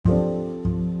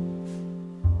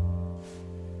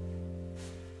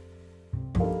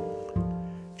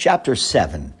Chapter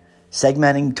 7,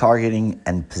 Segmenting, Targeting,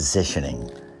 and Positioning.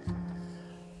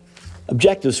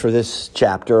 Objectives for this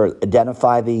chapter: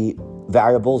 identify the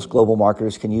variables global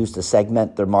marketers can use to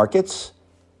segment their markets,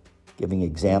 giving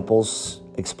examples,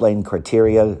 explain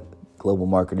criteria global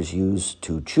marketers use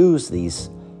to choose these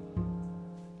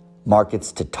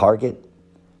markets to target,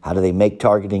 how do they make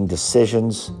targeting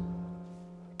decisions,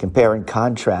 compare and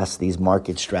contrast these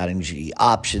market strategy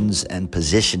options and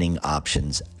positioning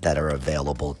options that are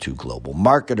available to global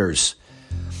marketers.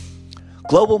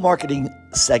 Global marketing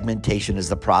segmentation is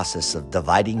the process of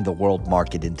dividing the world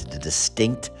market into the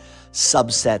distinct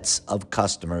subsets of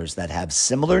customers that have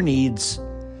similar needs.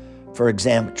 For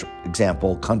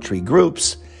example, country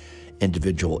groups,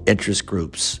 individual interest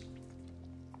groups.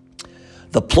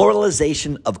 The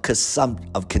pluralization of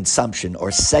consumption or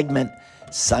segment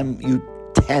simultaneity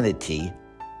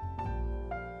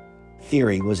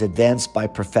theory was advanced by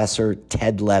Professor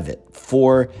Ted Levitt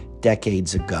 4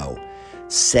 decades ago,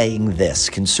 saying this: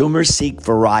 consumers seek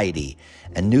variety,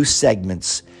 and new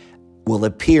segments will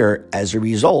appear as a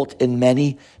result in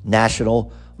many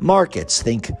national markets.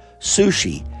 Think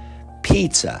sushi,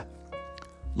 pizza.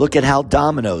 Look at how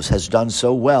Domino's has done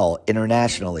so well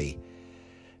internationally.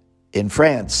 In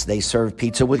France, they serve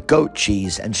pizza with goat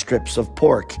cheese and strips of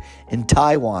pork. In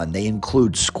Taiwan, they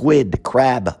include squid,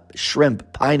 crab,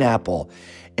 shrimp, pineapple.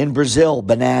 In Brazil,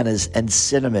 bananas and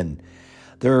cinnamon.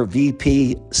 Their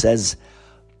VP says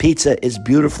pizza is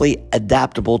beautifully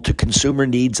adaptable to consumer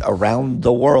needs around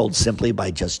the world simply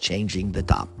by just changing the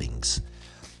toppings.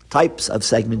 Types of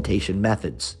segmentation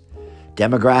methods: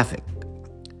 demographic,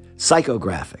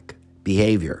 psychographic,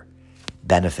 behavior,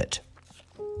 benefit.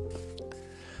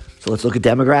 So let's look at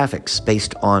demographics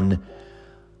based on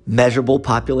measurable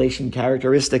population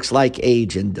characteristics like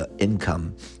age and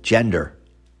income, gender,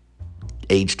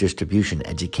 age distribution,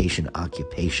 education,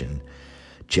 occupation.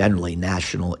 Generally,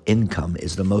 national income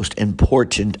is the most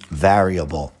important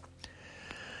variable.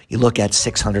 You look at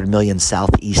 600 million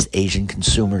Southeast Asian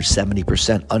consumers,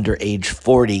 70% under age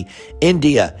 40.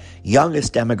 India,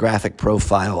 youngest demographic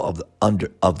profile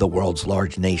of the world's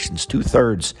large nations,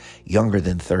 2/3 younger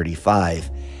than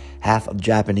 35. Half of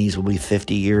Japanese will be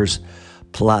 50 years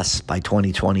plus by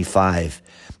 2025.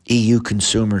 EU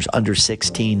consumers under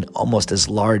 16, almost as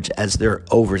large as their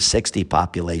over 60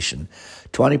 population.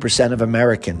 20% of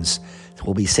Americans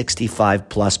will be 65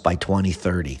 plus by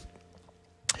 2030.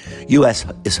 U.S.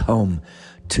 is home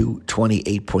to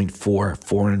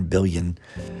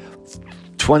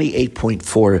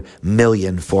 28.4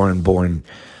 million foreign-born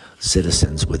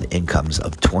citizens with incomes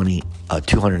of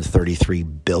 233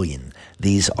 billion.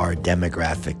 These are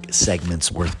demographic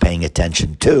segments worth paying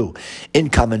attention to.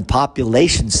 Income and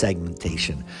population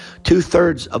segmentation.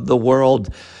 2/3 of the world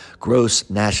gross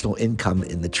national income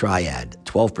in the triad,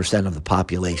 12% of the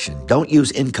population. Don't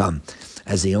use income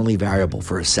as the only variable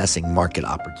for assessing market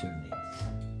opportunity.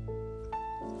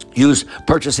 Use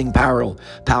purchasing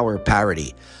power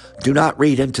parity. Do not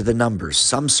read into the numbers.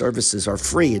 Some services are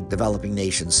free in developing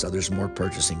nations, so there's more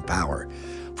purchasing power.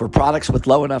 For products with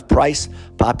low enough price,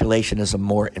 population is a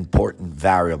more important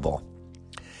variable.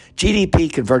 GDP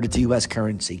converted to U.S.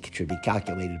 currency should be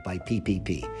calculated by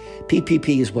PPP.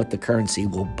 PPP is what the currency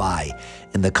will buy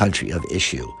in the country of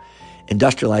issue.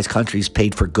 Industrialized countries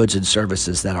paid for goods and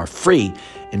services that are free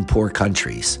in poor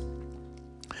countries.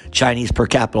 Chinese per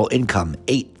capita income,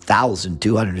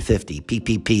 8,250.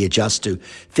 PPP adjusts to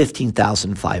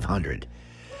 15,500.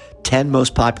 10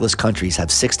 most populous countries have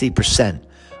 60%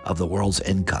 of the world's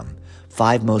income.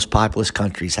 5 most populous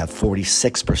countries have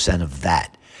 46% of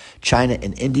that. China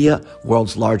and India,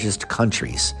 world's largest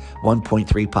countries,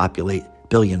 1.3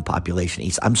 billion population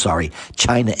each.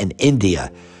 China and India.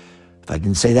 If I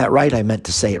didn't say that right, I meant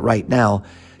to say it right now.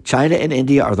 China and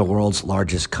India are the world's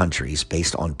largest countries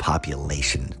based on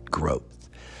population growth.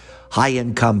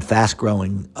 High-income,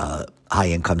 fast-growing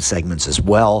high-income segments as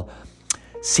well.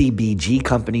 CBG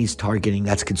companies targeting,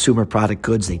 that's consumer product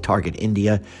goods, they target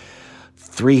India.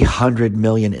 300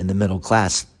 million in the middle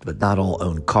class, but not all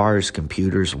own cars,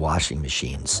 computers, washing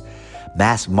machines.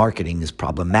 Mass marketing is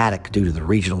problematic due to the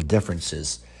regional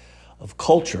differences of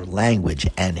culture, language,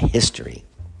 and history.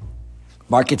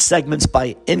 Market segments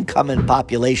by income and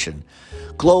population.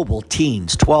 Global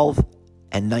teens, 12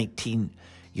 and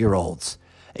 19-year-olds.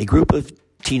 A group of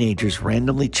teenagers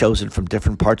randomly chosen from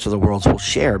different parts of the world will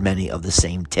share many of the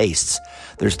same tastes.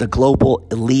 There's the global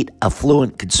elite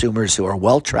affluent consumers who are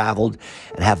well-traveled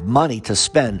and have money to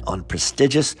spend on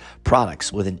prestigious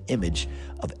products with an image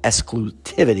of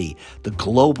exclusivity. The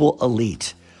global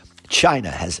elite.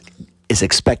 China is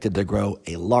expected to grow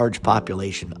a large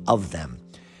population of them.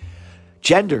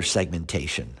 Gender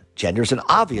segmentation. Gender is an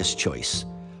obvious choice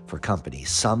for companies.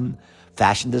 Some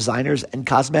fashion designers and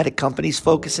cosmetic companies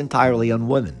focus entirely on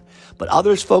women, but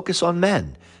others focus on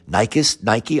men.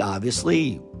 Nike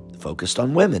obviously focused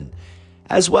on women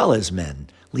as well as men.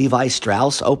 Levi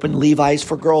Strauss opened Levi's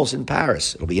for girls in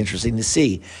Paris. It'll be interesting to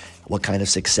see what kind of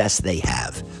success they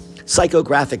have.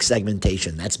 Psychographic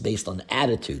segmentation, that's based on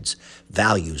attitudes,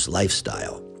 values,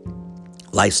 lifestyle.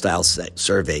 Lifestyle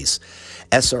surveys.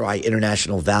 SRI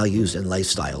International Values and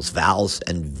Lifestyles, VALS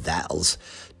and VALS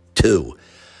 2.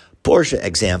 Porsche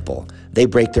example, they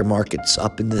break their markets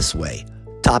up in this way.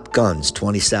 Top Guns,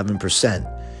 27%.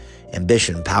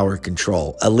 Ambition, power,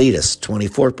 control. Elitist,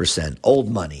 24%. Old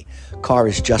money, car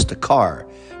is just a car.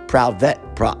 Proud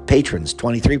patrons,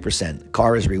 23%.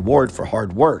 Car is reward for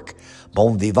hard work.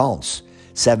 Bon vivants,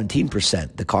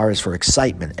 17%. The car is for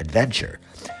excitement, adventure.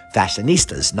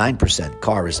 Fashionistas, 9%.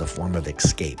 Car is a form of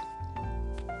escape.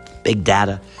 Big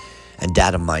data and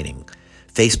data mining.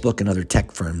 Facebook and other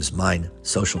tech firms mine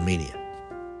social media.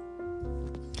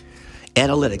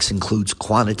 Analytics includes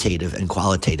quantitative and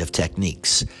qualitative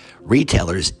techniques.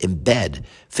 Retailers embed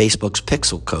Facebook's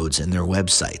pixel codes in their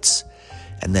websites.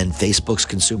 And then Facebook's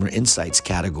consumer insights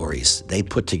categories, they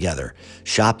put together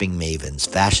shopping mavens,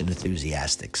 fashion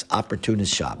enthusiasts,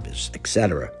 opportunist shoppers,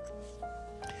 etc.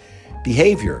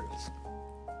 Behavior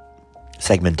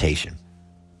segmentation.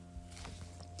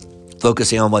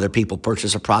 Focusing on whether people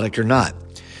purchase a product or not,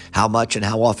 how much and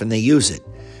how often they use it.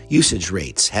 Usage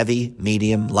rates, heavy,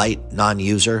 medium, light,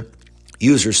 non-user.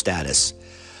 User status,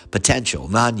 potential,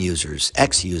 non-users,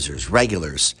 ex-users,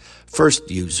 regulars,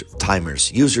 first-user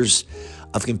timers, users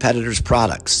of competitors'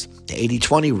 products. The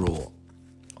 80-20 rule,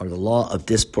 or the law of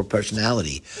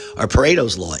disproportionality, or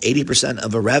Pareto's law. 80%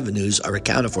 of the revenues are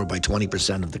accounted for by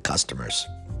 20% of the customers.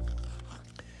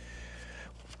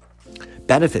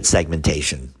 Benefit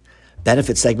segmentation.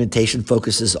 Benefit segmentation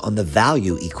focuses on the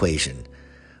value equation.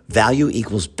 Value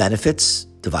equals benefits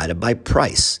divided by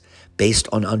price, based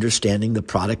on understanding the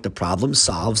product the problem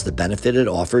solves, the benefit it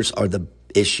offers, or the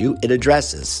issue it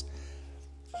addresses.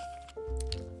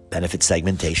 Benefit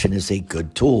segmentation is a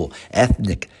good tool.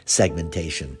 Ethnic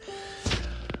segmentation.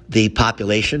 The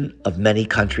population of many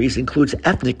countries includes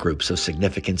ethnic groups of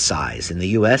significant size. In the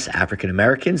U.S., African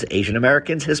Americans, Asian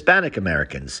Americans, Hispanic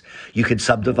Americans. You can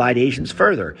subdivide Asians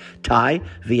further. Thai,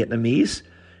 Vietnamese,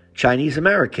 Chinese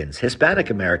Americans, Hispanic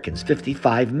Americans,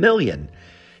 55 million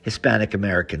Hispanic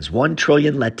Americans, 1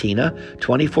 trillion Latina,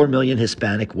 24 million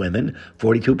Hispanic women,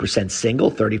 42%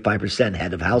 single, 35%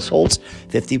 head of households,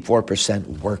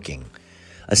 54% working.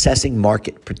 Assessing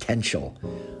market potential.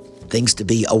 Things to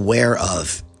be aware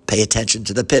of. Pay attention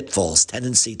to the pitfalls,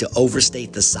 tendency to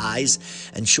overstate the size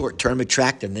and short-term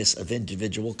attractiveness of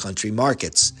individual country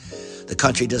markets. The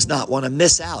country does not want to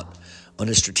miss out on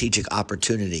a strategic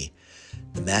opportunity.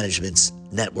 The management's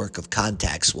network of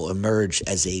contacts will emerge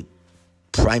as a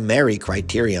primary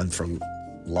criterion for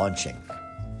launching.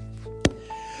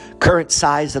 Current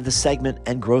size of the segment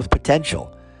and growth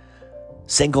potential.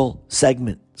 Single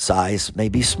segment size may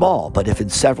be small, but if in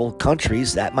several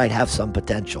countries, that might have some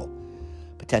potential.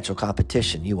 Potential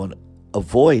competition. You want to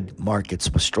avoid markets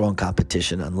with strong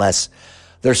competition unless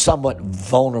they're somewhat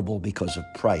vulnerable because of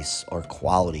price or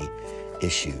quality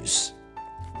issues.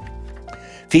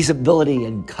 Feasibility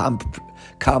and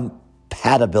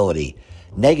compatibility.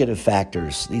 Negative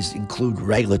factors, these include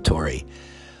regulatory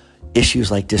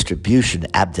issues like distribution,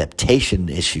 adaptation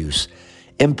issues,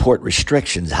 import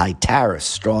restrictions, high tariffs,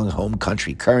 strong home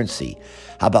country currency.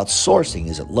 How about sourcing?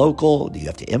 Is it local? Do you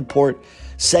have to import?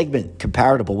 Segment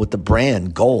comparable with the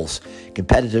brand, goals,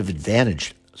 competitive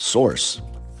advantage, source.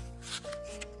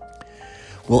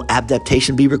 Will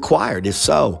adaptation be required? If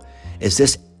so, is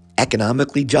this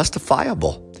economically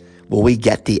justifiable? Will we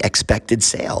get the expected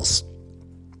sales?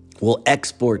 Will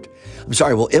import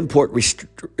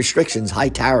restrictions, high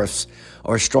tariffs,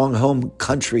 or strong home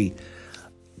country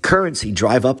currency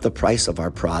drive up the price of our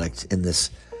product in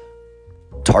this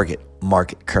target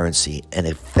market currency and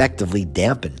effectively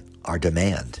dampen our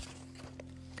demand?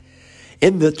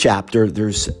 In the chapter,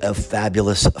 there's a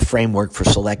fabulous framework for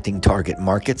selecting target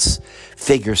markets.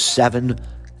 Figure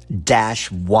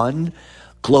 7-1.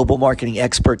 Global marketing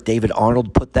expert David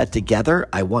Arnold put that together.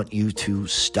 I want you to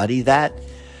study that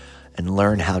and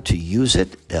learn how to use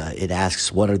it. It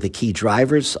asks, what are the key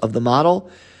drivers of the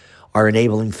model? Are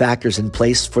enabling factors in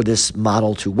place for this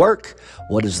model to work?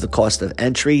 What is the cost of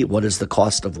entry? What is the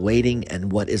cost of waiting?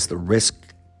 And what is the risk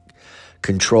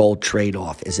control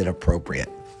trade-off? Is it appropriate?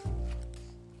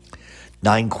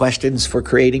 9 questions for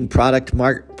creating product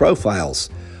profiles.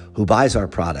 Who buys our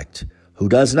product? Who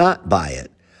does not buy it?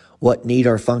 What need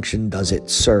or function does it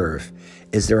serve?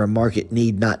 Is there a market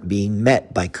need not being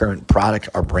met by current product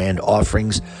or brand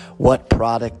offerings? What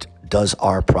product does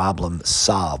our problem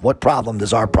solve? What problem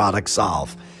does our product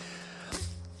solve?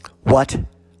 What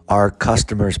are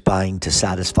customers buying to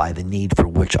satisfy the need for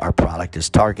which our product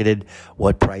is targeted?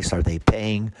 What price are they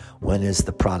paying? When is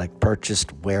the product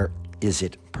purchased? Where is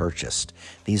it purchased?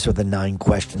 These are the 9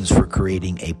 questions for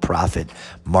creating a profit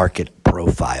market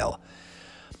profile.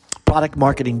 Product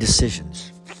marketing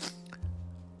decisions.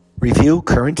 Review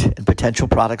current and potential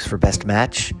products for best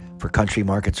match for country,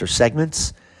 markets, or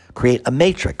segments. Create a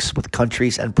matrix with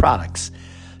countries and products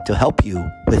to help you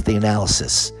with the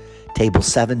analysis. Table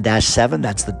 7-7,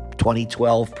 that's the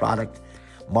 2012 product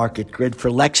market grid for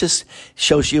Lexus,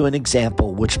 shows you an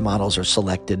example which models are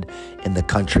selected in the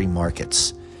country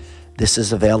markets. This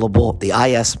is available, the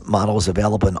IS model is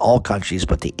available in all countries,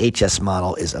 but the HS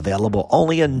model is available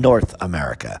only in North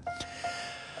America.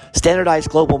 Standardized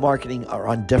global marketing are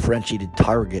undifferentiated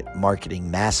target marketing,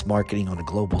 mass marketing on a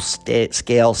global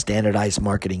scale, standardized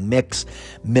marketing mix,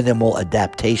 minimal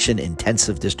adaptation,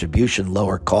 intensive distribution,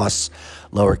 lower costs,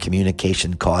 lower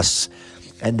communication costs.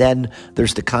 And then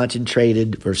there's the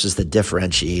concentrated versus the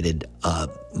differentiated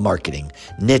marketing,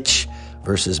 niche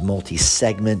versus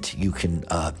multi-segment. You can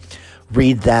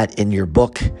read that in your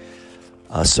book.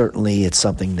 Certainly it's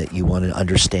something that you want to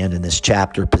understand in this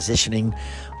chapter. Positioning,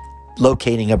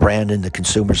 locating a brand in the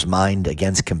consumer's mind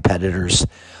against competitors.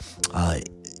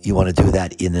 You want to do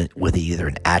that with either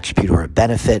an attribute or a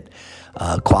benefit,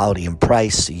 quality and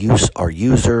price, use or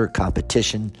user,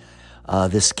 competition.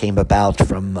 This came about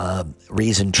from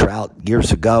Rees and Trout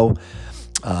years ago.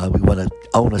 We want to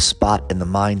own a spot in the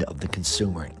mind of the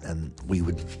consumer, and we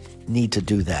would need to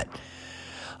do that.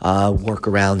 Work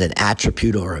around an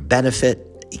attribute or a benefit,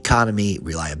 economy,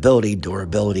 reliability,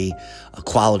 durability,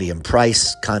 quality and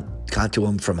price,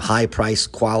 continuum from high price,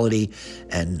 quality,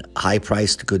 and high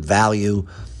price to good value.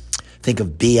 Think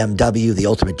of BMW, the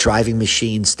ultimate driving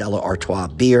machine, Stella Artois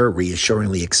beer,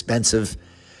 reassuringly expensive.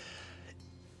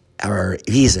 Or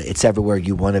Visa, it's everywhere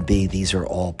you want to be. These are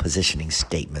all positioning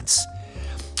statements.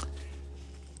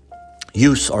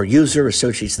 Use or user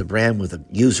associates the brand with a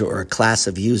user or a class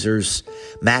of users.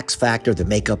 Max factor, the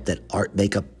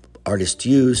makeup artists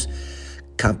use.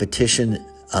 Competition,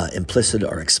 implicit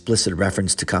or explicit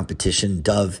reference to competition.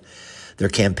 Dove, their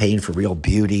campaign for real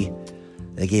beauty.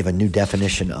 They gave a new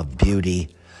definition of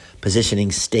beauty.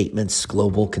 Positioning statements,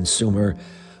 global consumer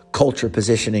culture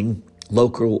positioning,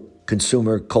 local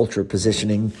consumer culture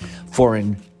positioning,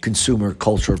 foreign consumer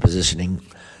culture positioning.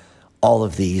 All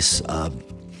of these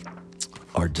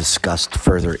are discussed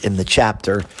further in the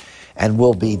chapter and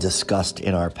will be discussed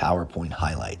in our PowerPoint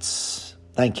highlights.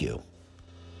 Thank you.